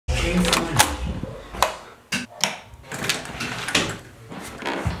Everything's fine.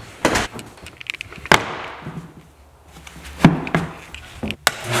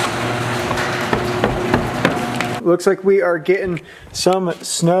 Looks like we are getting some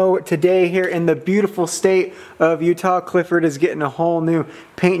snow today here in the beautiful state of Utah. Clifford is getting a whole new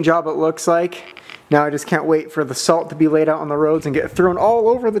paint job, it looks like. Now I just can't wait for the salt to be laid out on the roads and get thrown all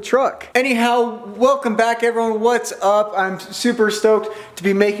over the truck. Anyhow, welcome back everyone. What's up? I'm super stoked to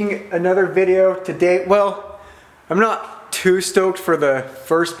be making another video today. Well, I'm not too stoked for the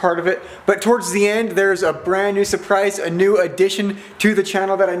first part of it, but towards the end there's a brand new surprise, a new addition to the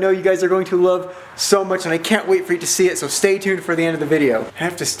channel that I know you guys are going to love so much, and I can't wait for you to see it, so stay tuned for the end of the video. I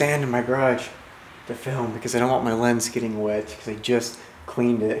have to stand in my garage to film because I don't want my lens getting wet because I just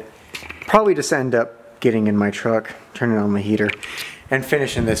cleaned it. Probably just end up getting in my truck, turning on the heater, and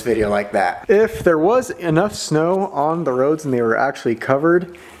finishing this video like that. If there was enough snow on the roads and they were actually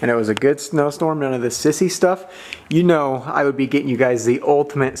covered and it was a good snowstorm, none of this sissy stuff, you know I would be getting you guys the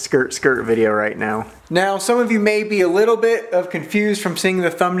ultimate skirt video right now. Now, some of you may be a little bit confused from seeing the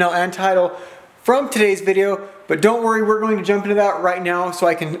thumbnail and title from today's video, but don't worry, we're going to jump into that right now so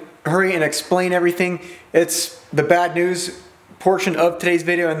I can hurry and explain everything. It's the bad news portion of today's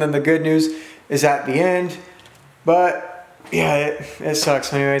video, and then the good news is at the end. But yeah, it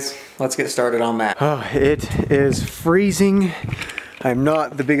sucks. Anyways, let's get started on that. Oh, it is freezing. I'm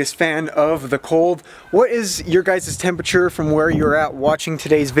not the biggest fan of the cold. What is your guys' temperature from where you're at watching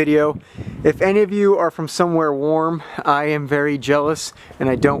today's video? If any of you are from somewhere warm, I am very jealous and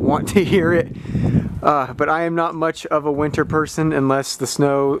I don't want to hear it. But I am not much of a winter person unless the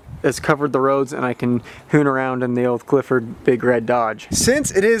snow has covered the roads and I can hoon around in the old Clifford Big Red Dodge. Since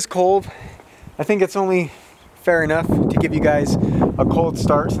it is cold, I think it's only fair enough to give you guys a cold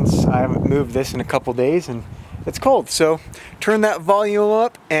start since I haven't moved this in a couple days and it's cold. So turn that volume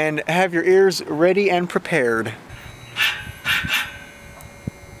up and have your ears ready and prepared.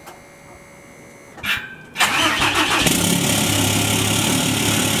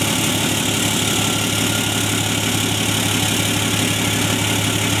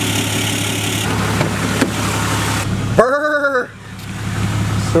 Brrr!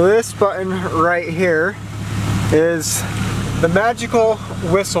 So this button right here is the magical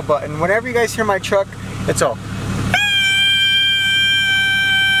whistle button. Whenever you guys hear my truck, it's all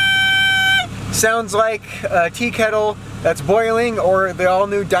sounds like a tea kettle that's boiling, or the all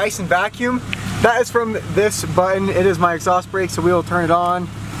new Dyson vacuum. That is from this button. It is my exhaust brake, so we will turn it on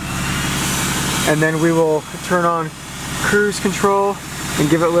and then we will turn on cruise control and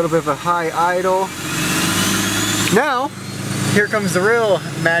give it a little bit of a high idle. Now here comes the real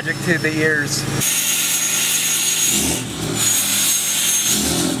magic to the ears.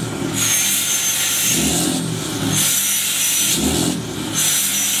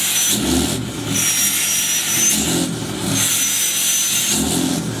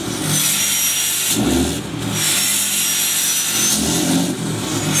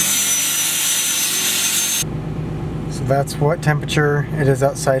 That's what temperature it is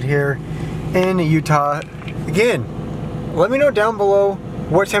outside here in Utah. Again, let me know down below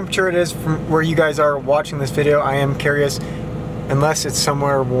what temperature it is from where you guys are watching this video. I am curious, unless it's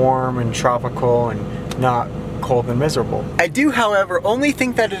somewhere warm and tropical and not cold and miserable. I do, however, only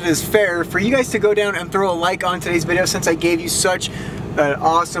think that it is fair for you guys to go down and throw a like on today's video since I gave you such an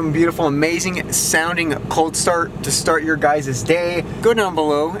awesome, beautiful, amazing sounding cold start to start your guys' day. Go down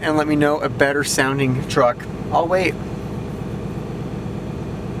below and let me know a better sounding truck. I'll wait.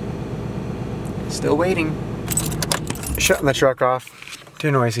 Still waiting. Shutting the truck off. Too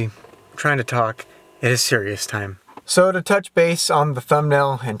noisy. I'm trying to talk. It is serious time. So to touch base on the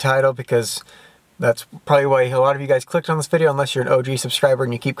thumbnail and title, because that's probably why a lot of you guys clicked on this video, unless you're an OG subscriber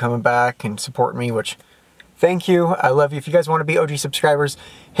and you keep coming back and supporting me, which thank you. I love you. If you guys want to be OG subscribers,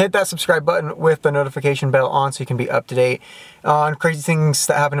 hit that subscribe button with the notification bell on so you can be up to date on crazy things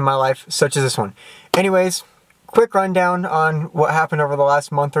that happen in my life, such as this one. Anyways, quick rundown on what happened over the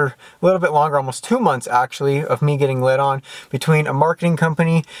last month, or a little bit longer, almost 2 months actually, of me getting lit on between a marketing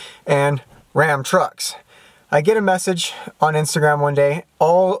company and Ram Trucks. I get a message on Instagram one day.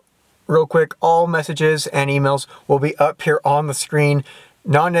 Real quick, all messages and emails will be up here on the screen,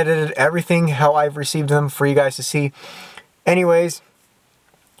 non-edited, everything how I've received them for you guys to see. Anyways,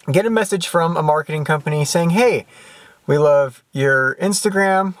 get a message from a marketing company saying, hey, we love your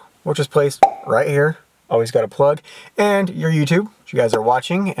Instagram, which is placed right here. Always got a plug, and your YouTube, which you guys are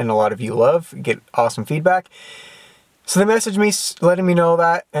watching and a lot of you love, get awesome feedback. So they messaged me letting me know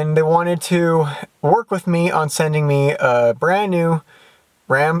that, and they wanted to work with me on sending me a brand new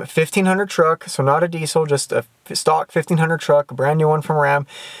Ram 1500 truck, so not a diesel, just a stock 1500 truck, a brand new one from Ram.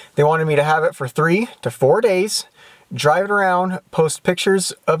 They wanted me to have it for 3 to 4 days, drive it around, post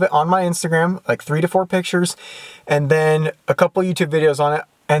pictures of it on my Instagram, like 3 to 4 pictures, and then a couple YouTube videos on it.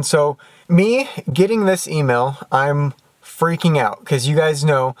 And so me getting this email, I'm freaking out because you guys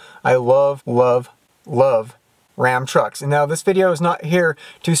know I love Ram trucks. And now this video is not here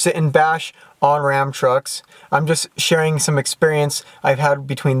to sit and bash on Ram trucks. I'm just sharing some experience I've had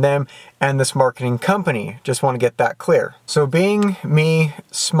between them and this marketing company. Just want to get that clear. So being me,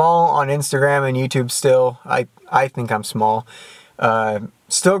 small on Instagram and YouTube still, I think I'm small,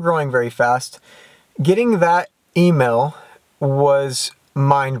 still growing very fast. Getting that email was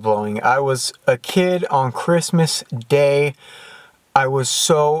mind-blowing. I was a kid on Christmas Day. I was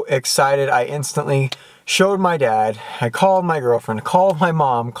so excited. I instantly showed my dad, I called my girlfriend, called my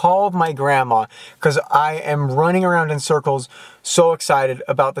mom, called my grandma, because I am running around in circles so excited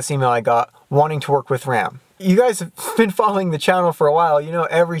about this email I got, wanting to work with Ram. You guys have been following the channel for a while. You know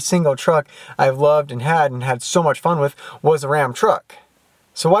every single truck I've loved and had so much fun with was a Ram truck.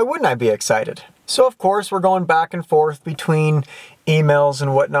 So why wouldn't I be excited? So of course we're going back and forth between emails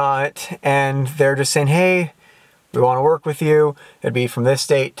and whatnot, and they're just saying, hey, we want to work with you. It'd be from this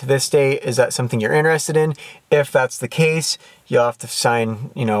date to this date. Is that something you're interested in? If that's the case, you'll have to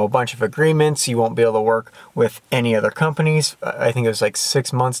sign, you know, a bunch of agreements. You won't be able to work with any other companies. I think it was like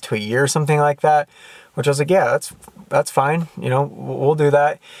 6 months to a year, something like that. Which I was like, yeah, that's fine. You know, we'll do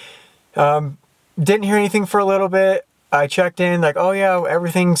that. Didn't hear anything for a little bit. I checked in, like, oh yeah,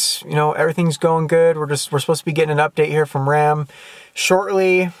 everything's going good. We're supposed to be getting an update here from Ram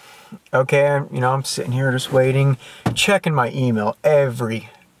shortly. Okay, I'm sitting here just waiting, checking my email every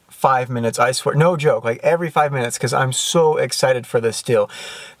 5 minutes. I swear, no joke, like every 5 minutes, because I'm so excited for this deal.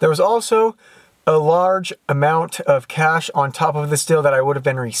 There was also a large amount of cash on top of this deal that I would have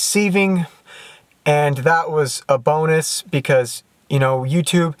been receiving, and that was a bonus because, you know,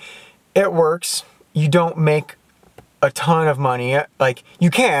 YouTube, it works. You don't make a ton of money. Like, you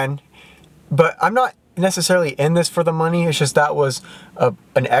can, but I'm not necessarily in this for the money. It's just that was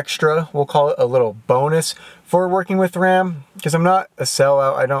an extra, we'll call it a little bonus for working with Ram, because I'm not a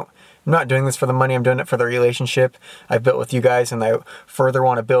sellout. I'm not doing this for the money. I'm doing it for the relationship I've built with you guys, and I further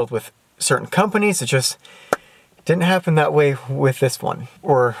want to build with certain companies. It just didn't happen that way with this one.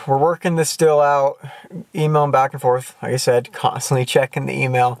 We're working this deal out, emailing back and forth, like I said, constantly checking the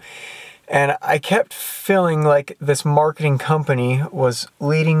email. And I kept feeling like this marketing company was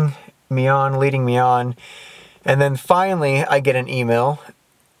leading me on. And then finally I get an email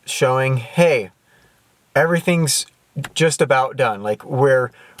showing, hey, everything's just about done. Like,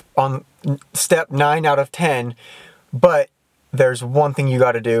 we're on step 9 out of 10, but there's one thing you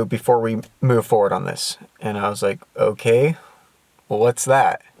got to do before we move forward on this. And I was like, okay, well, what's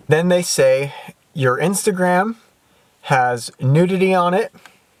that? Then they say your Instagram has nudity on it.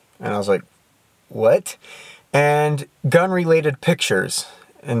 And I was like, what? And gun-related pictures.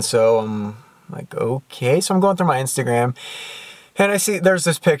 And so I'm like, okay. So I'm going through my Instagram, and I see there's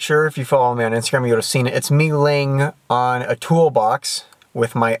this picture. If you follow me on Instagram, you would have seen it. It's me laying on a toolbox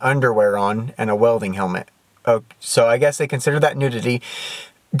with my underwear on and a welding helmet. Oh, so I guess they consider that nudity.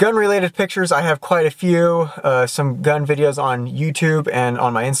 Gun-related pictures, I have quite a few. Some gun videos on YouTube and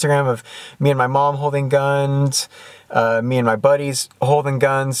on my Instagram of me and my mom holding guns, me and my buddies holding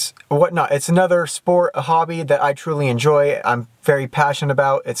guns, whatnot. It's another sport, a hobby that I truly enjoy. I'm very passionate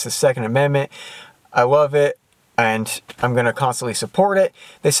about. It's the Second Amendment. I love it, and I'm going to constantly support it.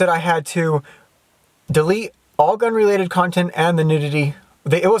 They said I had to delete all gun-related content and the nudity.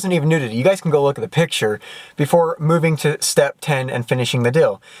 It wasn't even nudity. You guys can go look at the picture before moving to step 10 and finishing the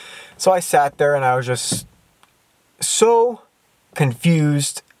deal. So I sat there and I was just so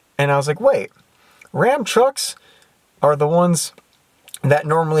confused, and I was like, wait, Ram trucks are the ones that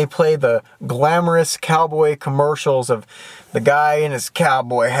normally play the glamorous cowboy commercials of the guy in his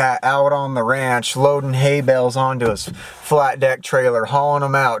cowboy hat out on the ranch loading hay bales onto his flat deck trailer, hauling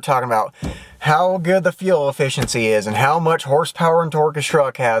them out, talking about how good the fuel efficiency is and how much horsepower and torque his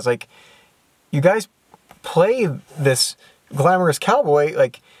truck has. Like, you guys play this glamorous cowboy,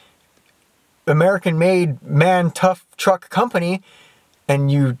 like, American-made, man-tough truck company,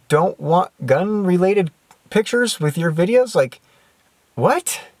 and you don't want gun-related pictures with your videos? Like,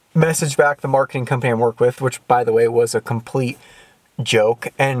 what? Message back the marketing company I work with, which, by the way, was a complete joke,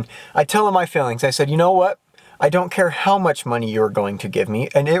 and I tell them my feelings. I said, you know what? I don't care how much money you're going to give me,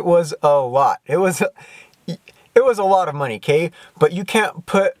 and it was a lot. It was a lot of money, okay? But you can't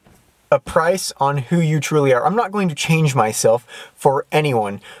put a price on who you truly are. I'm not going to change myself for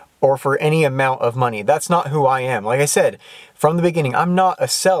anyone. or for any amount of money. That's not who I am. Like I said, from the beginning, I'm not a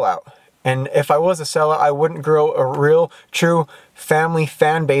sellout. And if I was a sellout, I wouldn't grow a real, true family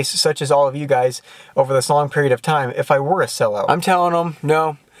fan base such as all of you guys over this long period of time if I were a sellout. I'm telling them,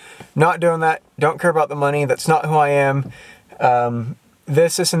 no, not doing that. Don't care about the money. That's not who I am.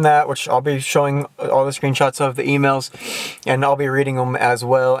 This and that, which I'll be showing all the screenshots of the emails, and I'll be reading them as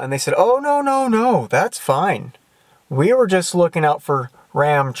well. And they said, oh, no, that's fine. We were just looking out for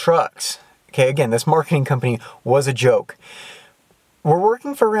Ram trucks. Okay, again, this marketing company was a joke. We're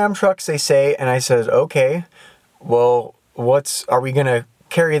working for Ram trucks, they say, and I said, okay, well, are we gonna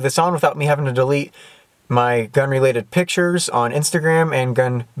carry this on without me having to delete my gun-related pictures on Instagram and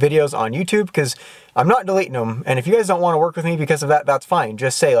gun videos on YouTube? Because I'm not deleting them, and if you guys don't want to work with me because of that, that's fine.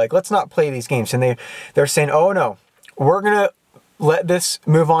 Just say, like, let's not play these games. And they're saying, oh no, we're gonna let this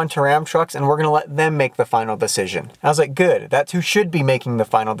move on to Ram trucks, and we're gonna let them make the final decision. I was like, good, that's who should be making the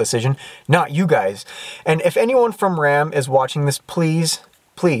final decision, not you guys. And if anyone from Ram is watching this, please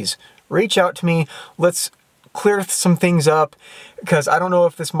reach out to me. Let's clear some things up, because I don't know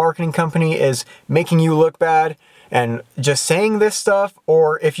if this marketing company is making you look bad and just saying this stuff,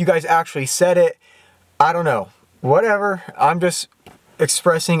 or if you guys actually said it. I don't know. Whatever. I'm just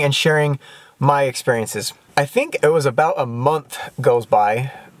expressing and sharing my experiences. I think it was about a month goes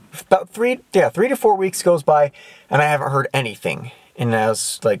by, about 3 to 4 weeks goes by, and I haven't heard anything. And I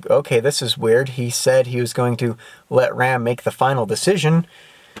was like, okay, this is weird. He said he was going to let Ram make the final decision.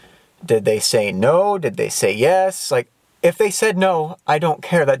 Did they say no? Did they say yes? Like, if they said no, I don't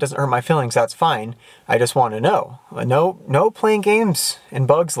care. That doesn't hurt my feelings. That's fine. I just want to know. No playing games in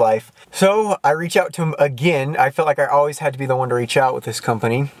Bug's life. So I reach out to him again. I felt like I always had to be the one to reach out with this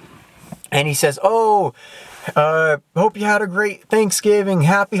company. And he says, oh, hope you had a great Thanksgiving.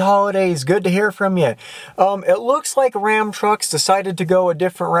 Happy holidays. Good to hear from you. It looks like Ram Trucks decided to go a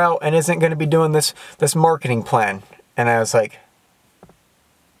different route and isn't going to be doing this marketing plan. And I was like,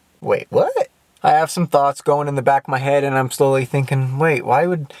 wait, what? I have some thoughts going in the back of my head, and I'm slowly thinking, wait, why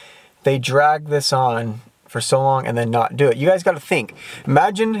would they drag this on for so long and then not do it? You guys got to think.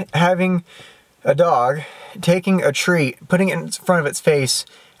 Imagine having a dog, taking a treat, putting it in front of its face,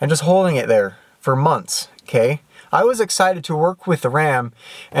 and just holding it there for months, okay? I was excited to work with the Ram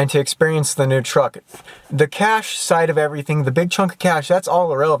and to experience the new truck. The cash side of everything, the big chunk of cash, that's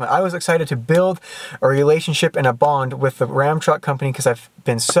all irrelevant. I was excited to build a relationship and a bond with the Ram Truck Company because I've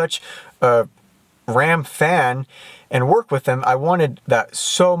been such a Ram fan and work with them. I wanted that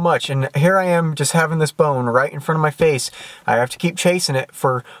so much, and here I am just having this bone right in front of my face. I have to keep chasing it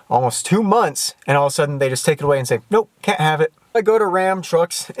for almost 2 months, and all of a sudden they just take it away and say, nope, can't have it. I go to Ram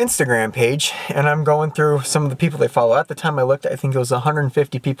Truck's Instagram page, and I'm going through some of the people they follow. At the time I looked, I think it was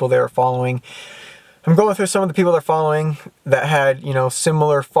 150 people they were following. I'm going through some of the people they're following that had, you know,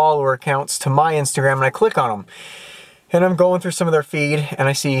 similar follower accounts to my Instagram, and I click on them. And I'm going through some of their feed, and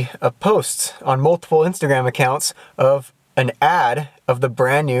I see a post on multiple Instagram accounts of an ad of the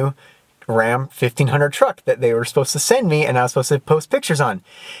brand new Ram 1500 truck that they were supposed to send me, and I was supposed to post pictures on.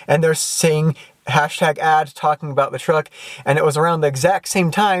 And they're saying hashtag ad talking about the truck, and it was around the exact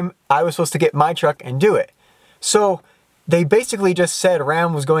same time I was supposed to get my truck and do it. So they basically just said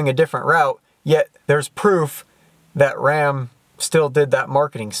Ram was going a different route, yet there's proof that Ram still did that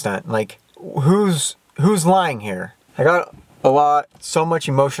marketing stunt. Like, who's lying here? I got so much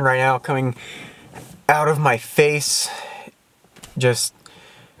emotion right now coming out of my face. Just,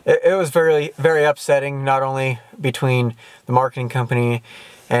 it was very, very upsetting, not only between the marketing company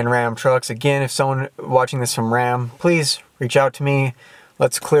and Ram Trucks. Again, if someone watching this from Ram, please reach out to me.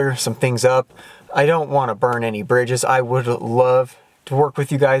 Let's clear some things up. I don't want to burn any bridges. I would love to work with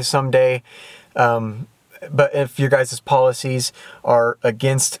you guys someday. But if your guys' policies are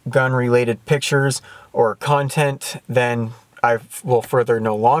against gun-related pictures or content, then I will further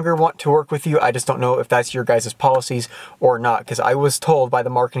no longer want to work with you. I just don't know if that's your guys' policies or not, because I was told by the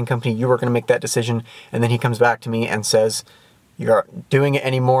marketing company you were going to make that decision, and then he comes back to me and says you're not doing it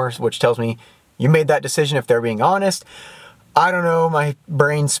anymore, which tells me you made that decision if they're being honest. I don't know, my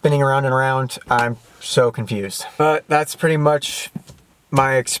brain's spinning around and around. I'm so confused. But that's pretty much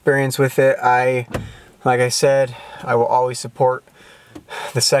my experience with it. Like I said, I will always support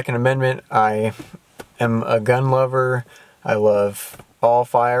the Second Amendment. I am a gun lover. I love all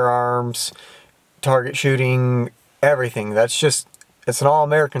firearms, target shooting, everything. It's an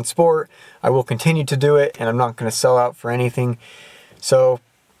all-American sport. I will continue to do it, and I'm not going to sell out for anything. So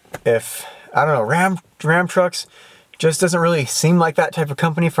if, I don't know, Ram Trucks, just doesn't really seem like that type of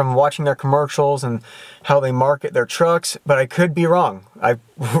company from watching their commercials and how they market their trucks, but I could be wrong. I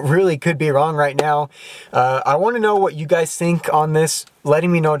really could be wrong right now. I want to know what you guys think on this,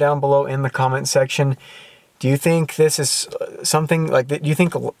 letting me know down below in the comment section. Do you think this is something like that? Do you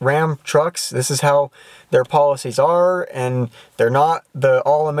think Ram trucks, this is how their policies are, and they're not the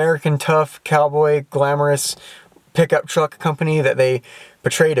all-American tough cowboy glamorous pickup truck company that they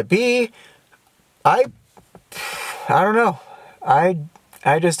portray to be? I don't know. I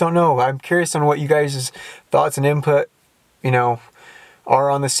just don't know. I'm curious on what you guys' thoughts and input, you know, are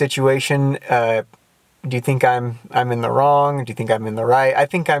on the situation. Do you think I'm in the wrong? Do you think I'm in the right? I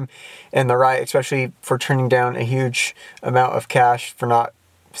think I'm in the right, especially for turning down a huge amount of cash for not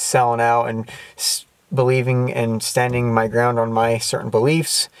selling out and believing and standing my ground on my certain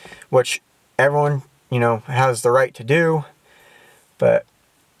beliefs, which everyone, you know, has the right to do. But,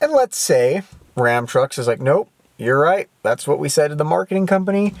 and let's say Ram Trucks is like, nope, you're right. That's what we said to the marketing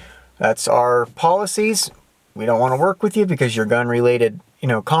company. That's our policies. We don't want to work with you because you're gun-related, you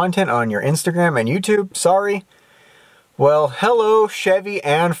know, content on your Instagram and YouTube. Sorry. Well, hello, Chevy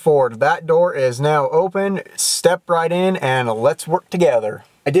and Ford. That door is now open. Step right in and let's work together.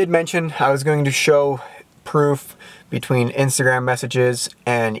 I did mention I was going to show proof between Instagram messages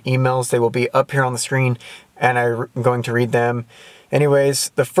and emails. They will be up here on the screen and I'm going to read them.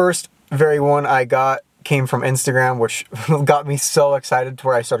 Anyways, the first very one I got came from Instagram, which got me so excited to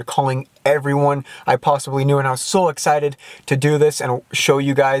where I started calling everyone I possibly knew, and I was so excited to do this and show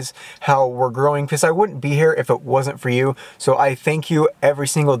you guys how we're growing, because I wouldn't be here if it wasn't for you. So I thank you every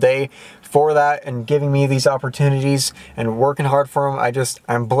single day for that and giving me these opportunities and working hard for them.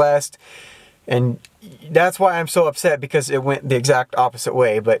 I'm blessed, and that's why I'm so upset, because it went the exact opposite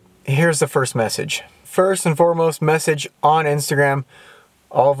way. But here's the first message. First and foremost message on Instagram.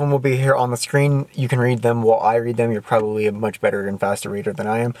 All of them will be here on the screen. You can read them while I read them. You're probably a much better and faster reader than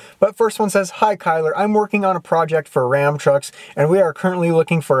I am. But first one says, "Hi Kyler, I'm working on a project for Ram Trucks, and we are currently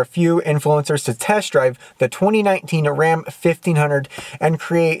looking for a few influencers to test drive the 2019 Ram 1500 and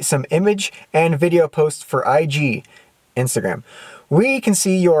create some image and video posts for IG, Instagram. We can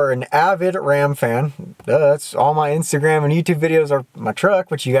see you're an avid Ram fan." That's all my Instagram and YouTube videos are my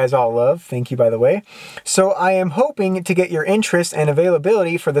truck, which you guys all love. Thank you, by the way. "So I am hoping to get your interest and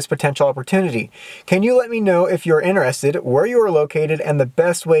availability for this potential opportunity. Can you let me know if you're interested, where you are located, and the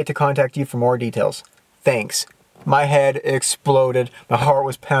best way to contact you for more details? Thanks." My head exploded. My heart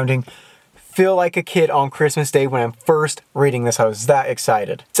was pounding. Feel like a kid on Christmas Day when I'm first reading this. I was that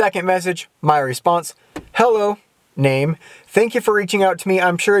excited. Second message, my response. "Hello. Name. Thank you for reaching out to me.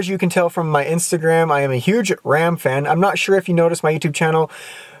 I'm sure, as you can tell from my Instagram, I am a huge Ram fan. I'm not sure if you noticed my YouTube channel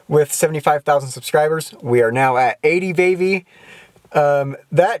with 75,000 subscribers. We are now at 80, baby.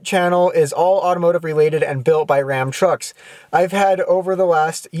 That channel is all automotive related and built by Ram Trucks. I've had over the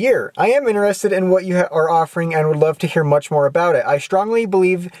last year. I am interested in what you are offering and would love to hear much more about it. I strongly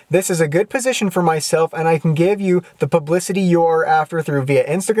believe this is a good position for myself, and I can give you the publicity you are after through via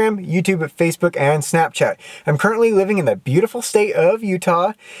Instagram, YouTube, Facebook, and Snapchat. I'm currently living in the beautiful state of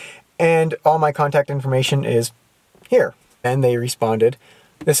Utah, and all my contact information is here." And they responded,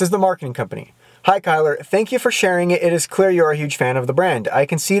 "This is the marketing company. Hi Kyler, thank you for sharing it. It is clear you're a huge fan of the brand. I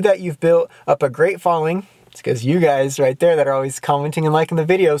can see that you've built up a great following." It's because you guys right there that are always commenting and liking the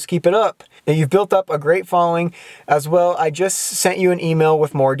videos, keep it up. "You've built up a great following as well. I just sent you an email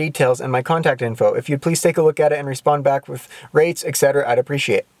with more details and my contact info. If you'd please take a look at it and respond back with rates, etc., I'd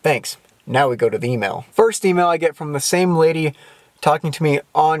appreciate it. Thanks." Now we go to the email. First email I get from the same lady talking to me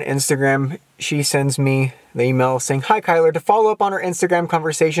on Instagram. She sends me the email saying, "Hi Kyler, to follow up on our Instagram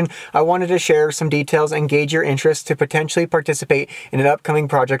conversation, I wanted to share some details and gauge your interest to potentially participate in an upcoming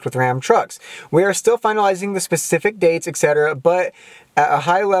project with Ram Trucks. We are still finalizing the specific dates, etc., but at a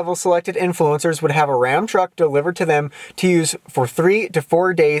high level, selected influencers would have a Ram truck delivered to them to use for 3 to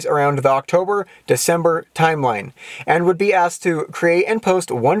 4 days around the October-December timeline, and would be asked to create and post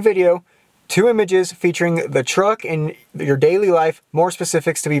one video, 2 images featuring the truck in your daily life, more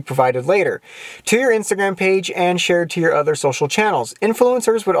specifics to be provided later, to your Instagram page and shared to your other social channels.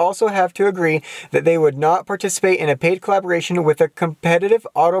 Influencers would also have to agree that they would not participate in a paid collaboration with a competitive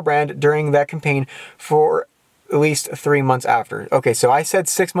auto brand during that campaign for at least 3 months after." Okay, so I said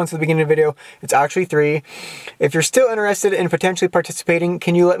 6 months at the beginning of the video. It's actually 3. "If you're still interested in potentially participating,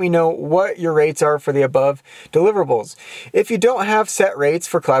 can you let me know what your rates are for the above deliverables? If you don't have set rates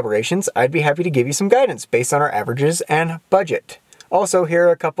for collaborations, I'd be happy to give you some guidance based on our averages and budget. Also, here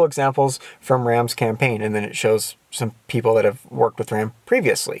are a couple examples from Ram's campaign," and then it shows some people that have worked with Ram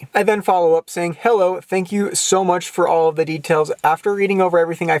previously. I then follow up saying, hello, thank you so much for all of the details. After reading over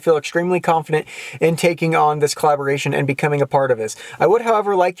everything, I feel extremely confident in taking on this collaboration and becoming a part of this. I would,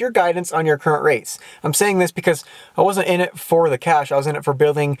 however, like your guidance on your current rates. I'm saying this because I wasn't in it for the cash. I was in it for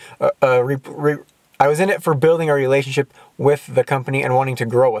building I was in it for building a relationship with the company and wanting to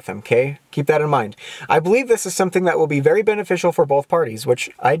grow with them, okay? Keep that in mind. I believe this is something that will be very beneficial for both parties, which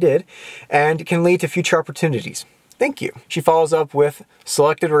I did, and can lead to future opportunities. Thank you. She follows up with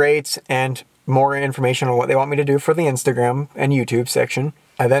selected rates and more information on what they want me to do for the Instagram and YouTube section.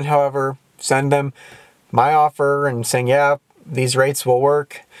 I then, however, send them my offer and saying, yeah, these rates will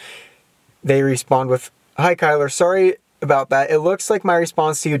work. They respond with, hi, Kyler, sorry about that. It looks like my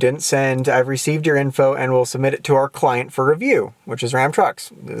response to you didn't send. I've received your info and will submit it to our client for review, which is Ram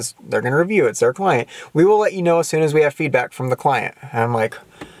Trucks. They're going to review it. It's their client. We will let you know as soon as we have feedback from the client. And I'm like,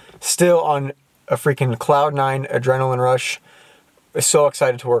 still on a freaking cloud nine adrenaline rush. So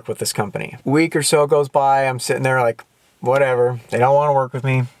excited to work with this company. A week or so goes by. I'm sitting there like, whatever. They don't want to work with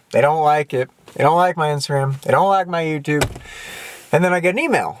me. They don't like it. They don't like my Instagram. They don't like my YouTube. And then I get an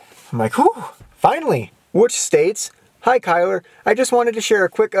email. I'm like, whew, finally. Which states, hi Kyler, I just wanted to share a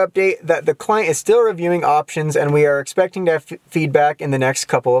quick update that the client is still reviewing options and we are expecting to have feedback in the next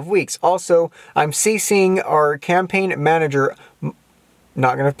couple of weeks. Also, I'm CCing our campaign manager,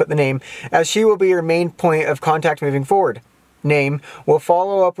 not going to put the name, as she will be your main point of contact moving forward. Name, we'll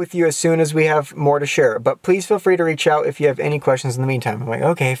follow up with you as soon as we have more to share, but please feel free to reach out if you have any questions in the meantime. I'm like,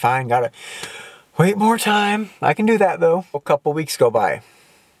 okay, fine, gotta wait more time. I can do that though. A couple weeks go by.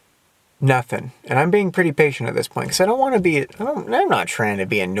 Nothing. And I'm being pretty patient at this point because I don't want to be, I'm not trying to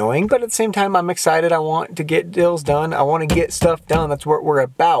be annoying, but at the same time, I'm excited. I want to get deals done. I want to get stuff done. That's what we're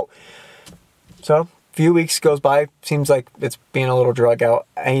about. So, few weeks goes by, seems like it's being a little drug out.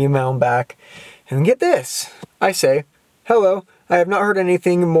 I email him back and get this. I say, hello, I have not heard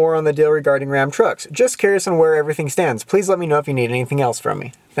anything more on the deal regarding Ram Trucks. Just curious on where everything stands. Please let me know if you need anything else from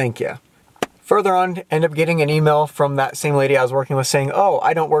me. Thank you. Further on, end up getting an email from that same lady I was working with saying, oh,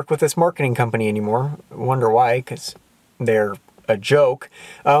 I don't work with this marketing company anymore. Wonder why, because they're a joke.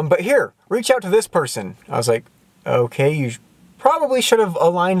 But here, reach out to this person. I was like, okay, you probably should have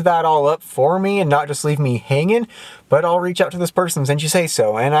aligned that all up for me and not just leave me hanging, but I'll reach out to this person since you say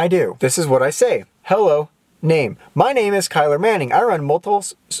so, and I do. This is what I say. Hello, name. My name is Kyler Manning. I run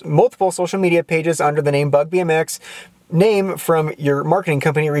multiple social media pages under the name Bug BMX. Name from your marketing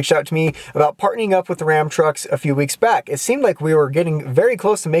company reached out to me about partnering up with the Ram Trucks a few weeks back. It seemed like we were getting very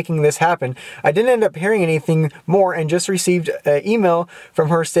close to making this happen. I didn't end up hearing anything more and just received an email from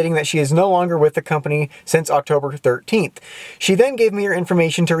her stating that she is no longer with the company since October 13th. She then gave me your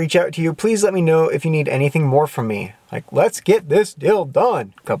information to reach out to you. Please let me know if you need anything more from me. Like, let's get this deal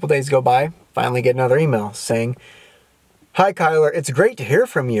done. A couple days go by, finally get another email saying, hi Kyler, it's great to hear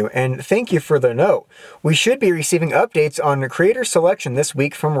from you and thank you for the note. We should be receiving updates on creator selection this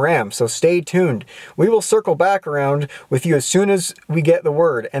week from Ram, so stay tuned. We will circle back around with you as soon as we get the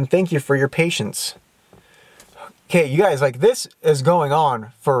word, and thank you for your patience. Okay, you guys, like, this is going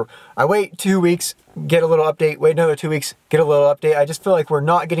on for, I wait 2 weeks, get a little update, wait another 2 weeks, get a little update. I just feel like we're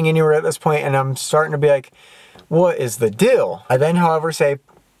not getting anywhere at this point and I'm starting to be like, what is the deal? I then, however, say,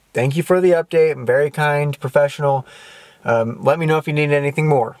 thank you for the update. I'm very kind, professional. Let me know if you need anything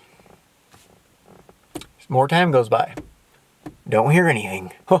more. More time goes by. Don't hear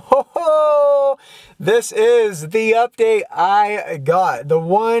anything. Ho, ho, ho! This is the update I got. The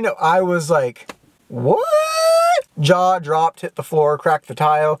one I was like, what? Jaw dropped, hit the floor, cracked the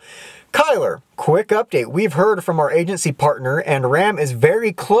tile. Kyler, quick update. We've heard from our agency partner and Ram is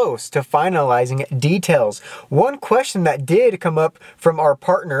very close to finalizing details. One question that did come up from our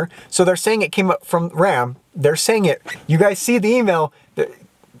partner, so they're saying it came up from Ram. They're saying it, you guys see the email,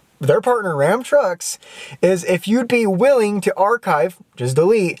 their partner Ram Trucks, is if you'd be willing to archive, just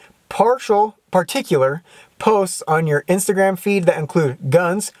delete, particular posts on your Instagram feed that include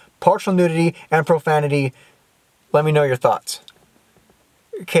guns, partial nudity, and profanity. Let me know your thoughts.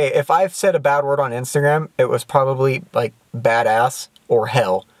 Okay, if I've said a bad word on Instagram, it was probably like badass or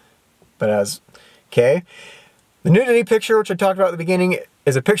hell. But okay. The nudity picture, which I talked about at the beginning,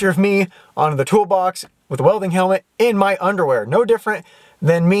 is a picture of me on the toolbox with a welding helmet in my underwear. No different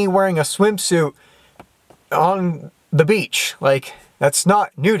than me wearing a swimsuit on the beach. Like, that's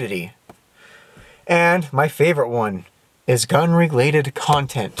not nudity. And my favorite one is gun-related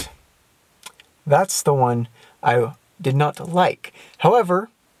content. That's the one I did not like. However,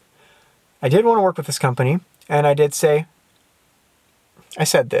 I did want to work with this company, and I did say, I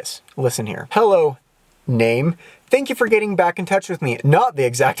said this, listen here. Hello, name. Thank you for getting back in touch with me. Not the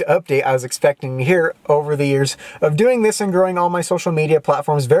exact update I was expecting to hear. Over the years of doing this and growing all my social media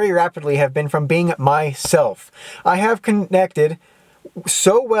platforms very rapidly have been from being myself. I have connected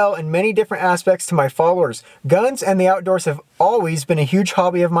so well in many different aspects to my followers. Guns and the outdoors have always been a huge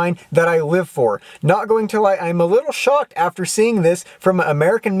hobby of mine that I live for. Not going to lie, I'm a little shocked after seeing this from an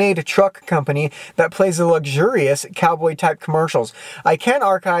American-made truck company that plays the luxurious cowboy-type commercials. I can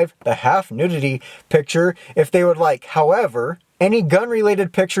archive the half-nudity picture if they would like. However, any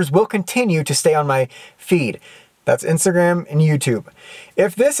gun-related pictures will continue to stay on my feed. That's Instagram and YouTube.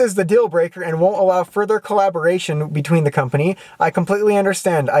 If this is the deal breaker and won't allow further collaboration between the company, I completely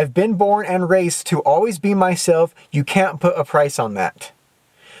understand. I've been born and raised to always be myself. You can't put a price on that.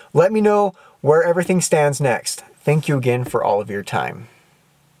 Let me know where everything stands next. Thank you again for all of your time.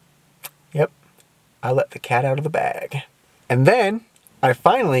 Yep, I let the cat out of the bag. And then I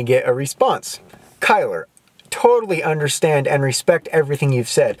finally get a response. Kyler, totally understand and respect everything you've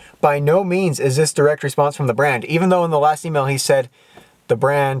said. By no means is this direct response from the brand, even though in the last email he said the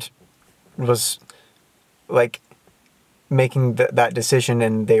brand was like making that decision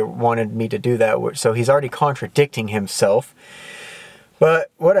and they wanted me to do that. So he's already contradicting himself. But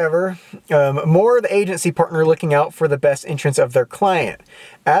whatever. More the agency partner looking out for the best interests of their client.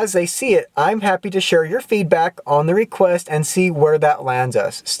 As they see it, I'm happy to share your feedback on the request and see where that lands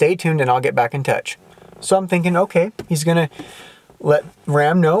us. Stay tuned and I'll get back in touch. So I'm thinking, okay, he's gonna let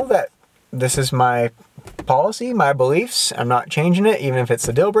Ram know that this is my policy, my beliefs. I'm not changing it, even if it's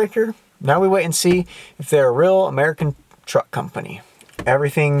a deal breaker. Now we wait and see if they're a real American truck company.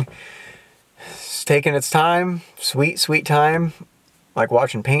 Everything is taking its time, sweet, sweet time, like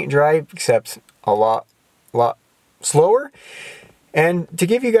watching paint dry, except a lot slower. And to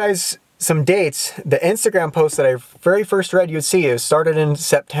give you guys some dates, the Instagram post that I very first read, you'd see it started in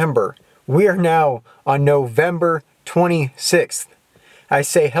September. We are now on November 26th. I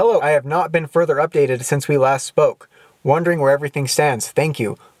say, hello, I have not been further updated since we last spoke. Wondering where everything stands. Thank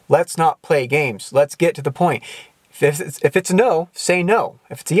you. Let's not play games. Let's get to the point. If it's a no, say no.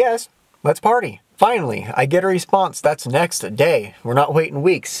 If it's a yes, let's party. Finally, I get a response. That's next day. We're not waiting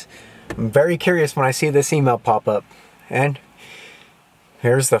weeks. I'm very curious when I see this email pop up. And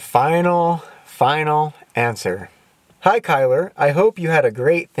here's the final answer. Hi Kyler, I hope you had a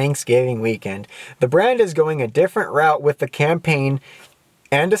great Thanksgiving weekend. The brand is going a different route with the campaign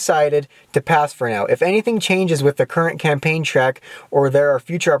and decided to pass for now. If anything changes with the current campaign track or there are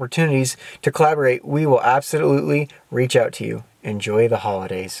future opportunities to collaborate, we will absolutely reach out to you. Enjoy the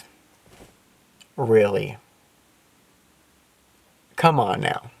holidays. Really? Come on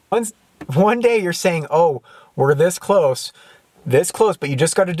now. One day you're saying, oh, we're this close, but you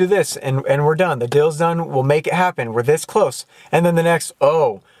just got to do this and we're done. The deal's done. We'll make it happen. We're this close. And then the next,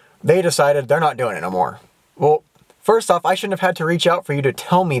 oh, they decided they're not doing it no more. Well, first off, I shouldn't have had to reach out for you to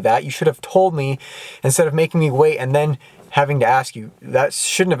tell me that. You should have told me instead of making me wait and then having to ask you. That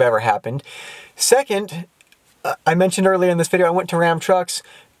shouldn't have ever happened. Second, I mentioned earlier in this video, I went to Ram Trucks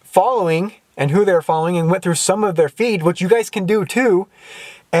following and who they're following and went through some of their feed, which you guys can do too.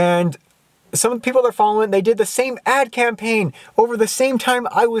 And some of the people they're following, they did the same ad campaign over the same time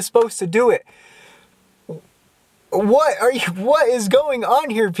I was supposed to do it. What is going on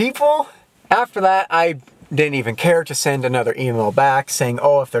here, people? After that, I didn't even care to send another email back saying,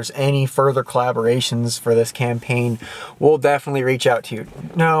 oh, if there's any further collaborations for this campaign, we'll definitely reach out to you.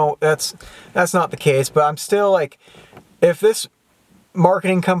 No, that's not the case, but I'm still like, if this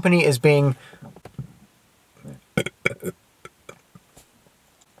marketing company is being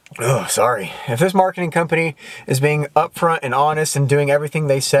oh, sorry. If this marketing company is being upfront and honest and doing everything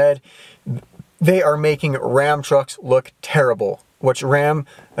they said, they are making Ram Trucks look terrible. Which Ram,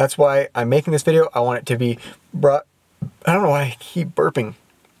 that's why I'm making this video. I want it to be brought, I don't know why I keep burping.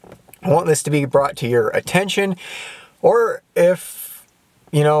 I want this to be brought to your attention. Or if,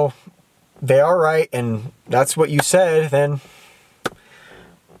 you know, they are right and that's what you said, then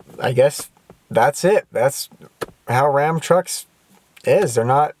I guess that's it. That's how Ram Trucks is. They're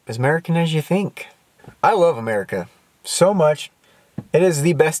not as American as you think. I love America so much. It is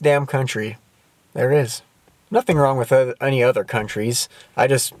the best damn country there is. Nothing wrong with any other countries.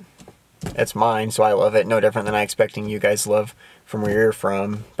 It's mine, so I love it. No different than I expecting you guys love from where you're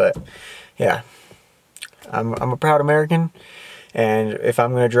from. But yeah, I'm a proud American. And if I'm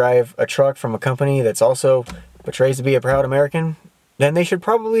going to drive a truck from a company that's also portrays to be a proud American, then they should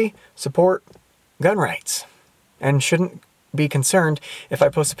probably support gun rights and shouldn't be concerned if I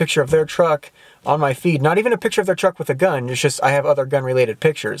post a picture of their truck on my feed. Not even a picture of their truck with a gun. It's just I have other gun related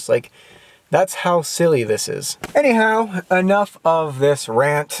pictures. Like, That's how silly this is. Anyhow, enough of this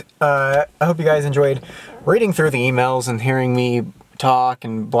rant. I hope you guys enjoyed reading through the emails and hearing me talk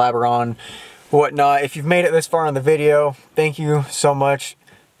and blabber on whatnot. If you've made it this far in the video, thank you so much.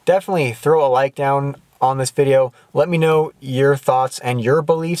 Definitely throw a like down on this video. Let me know your thoughts and your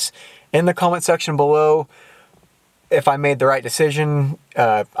beliefs in the comment section below. If I made the right decision,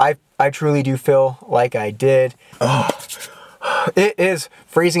 I truly do feel like I did. Oh. It is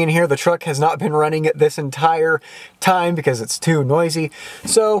freezing in here. The truck has not been running this entire time because it's too noisy.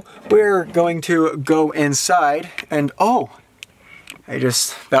 So we're going to go inside and oh, I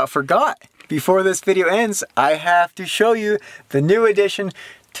just about forgot. Before this video ends, I have to show you the new addition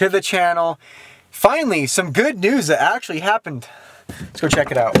to the channel. Finally, some good news that actually happened. Let's go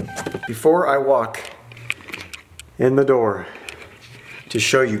check it out. Before I walk in the door to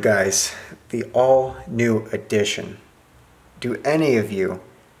show you guys the all new addition, do any of you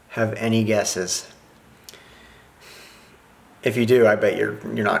have any guesses? If you do, I bet you're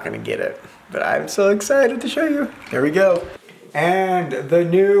not gonna get it. But I'm so excited to show you. Here we go. And the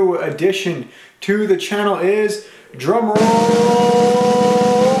new addition to the channel is, drum roll,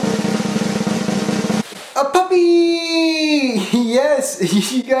 a puppy!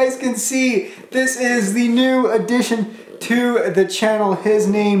 Yes, you guys can see this is the new addition to the channel. His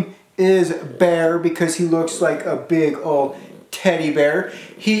name is Bear because he looks like a big old teddy bear.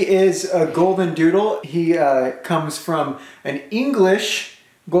 He is a golden doodle. He comes from an English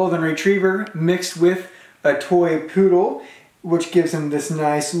golden retriever mixed with a toy poodle, which gives him this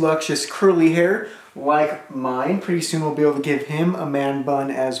nice luscious curly hair like mine. Pretty soon we'll be able to give him a man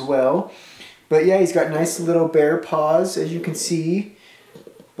bun as well. But yeah, he's got nice little bear paws, as you can see.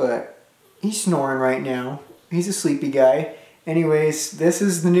 But he's snoring right now. He's a sleepy guy. Anyways, this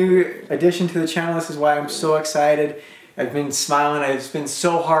is the new addition to the channel. This is why I'm so excited. I've been smiling. It's been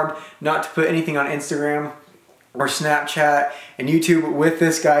so hard not to put anything on Instagram or Snapchat and YouTube with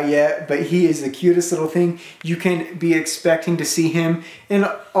this guy yet, but he is the cutest little thing. You can be expecting to see him in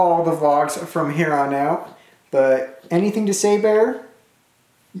all the vlogs from here on out. But anything to say, Bear?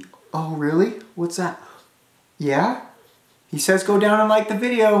 Oh, really? What's that? Yeah? He says go down and like the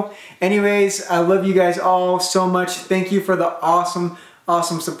video. Anyways, I love you guys all so much. Thank you for the awesome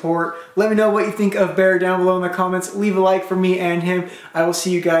support. Let me know what you think of Bear down below in the comments. Leave a like for me and him. I will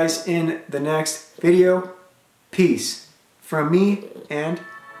see you guys in the next video. Peace from me and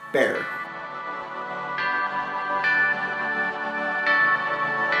Bear.